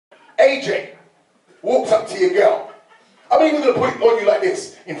AJ walks up to your girl. I'm even going to put it on you like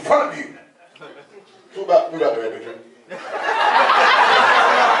this, in front of you. Move out the way, Adrian.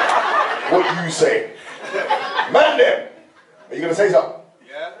 What you say? Man them! Are you going to say something?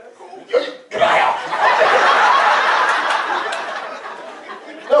 Yeah, cool. Get out!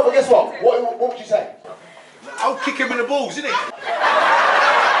 No, but guess what? What would you say? I'll kick him in the balls, innit?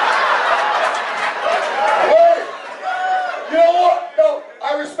 Hey! You know what? No,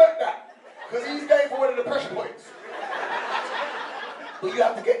 I respect that. Because he's going for one of the pressure points. But you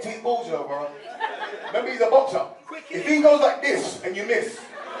have to get to his balls, you know, bro. Remember, he's a boxer. If he goes like this and you miss,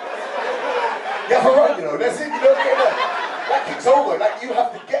 you have to run, you know. That's it. You don't get that. That kicks over. Like, you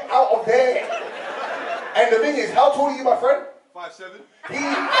have to get out of there. And the thing is, how tall are you, my friend? 5'7".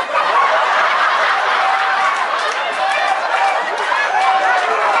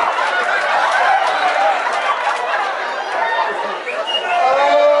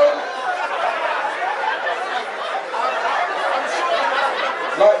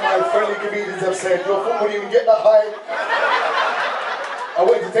 Like my friendly comedians have said, your foot wouldn't even get that high. I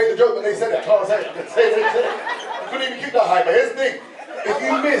wanted to take the joke, but they said it. I can't say it. Say it. You couldn't even kick that high. But here's the thing. If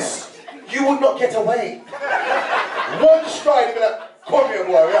you miss, you would not get away. One stride, you'd be like, come here,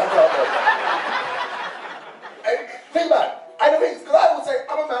 boy. We have to have and think about it. I don't think, because I would say,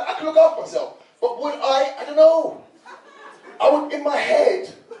 I'm a man, I can look after myself. But would I don't know. I would, in my head,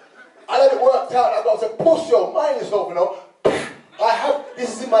 I had it worked out. I said, push your mind yourself, you know.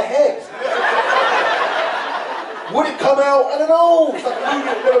 This is in my head. Would it come out? I don't know. It's like a movie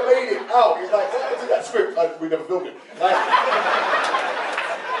that never made it out. It's like, what's in that script? We never filmed it. Like,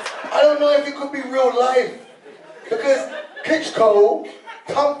 I don't know if it could be real life. Because Klitschko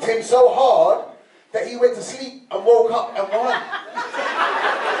thumped him so hard that he went to sleep and woke up and won.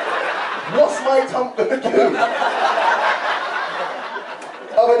 What's my thump gonna do?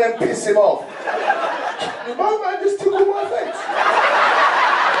 Other than piss him off. My man just tickled my face.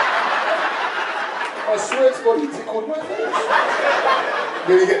 I swear to God, he tickled my face.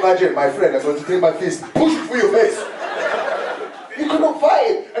 Then you get my jet, my friend, I'm going to take my fist, push it through your face. You could not fight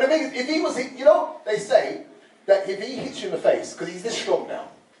him. And the thing is, if he was, you know, they say that if he hits you in the face, because he's this strong now,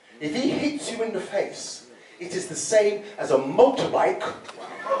 if he hits you in the face, it is the same as a motorbike,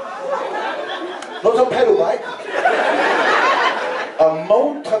 not a pedal bike, a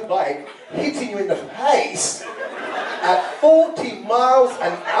motorbike hitting you in the face at 40 miles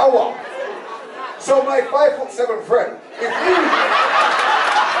an hour. So my 5'7" friend, if you...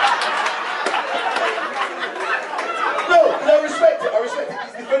 No, because I respect it,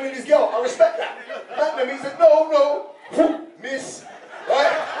 he's defending his girl, I respect that. And then he said, no, miss,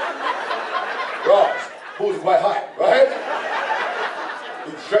 right? Right, balls are quite high, right?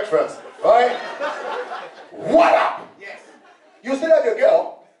 You can stretch first, right? What up? Yes. You still have your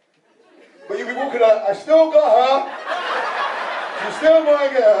girl, but you'll be walking out, I still got her, she's still my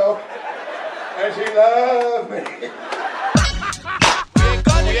girl, and she loves me.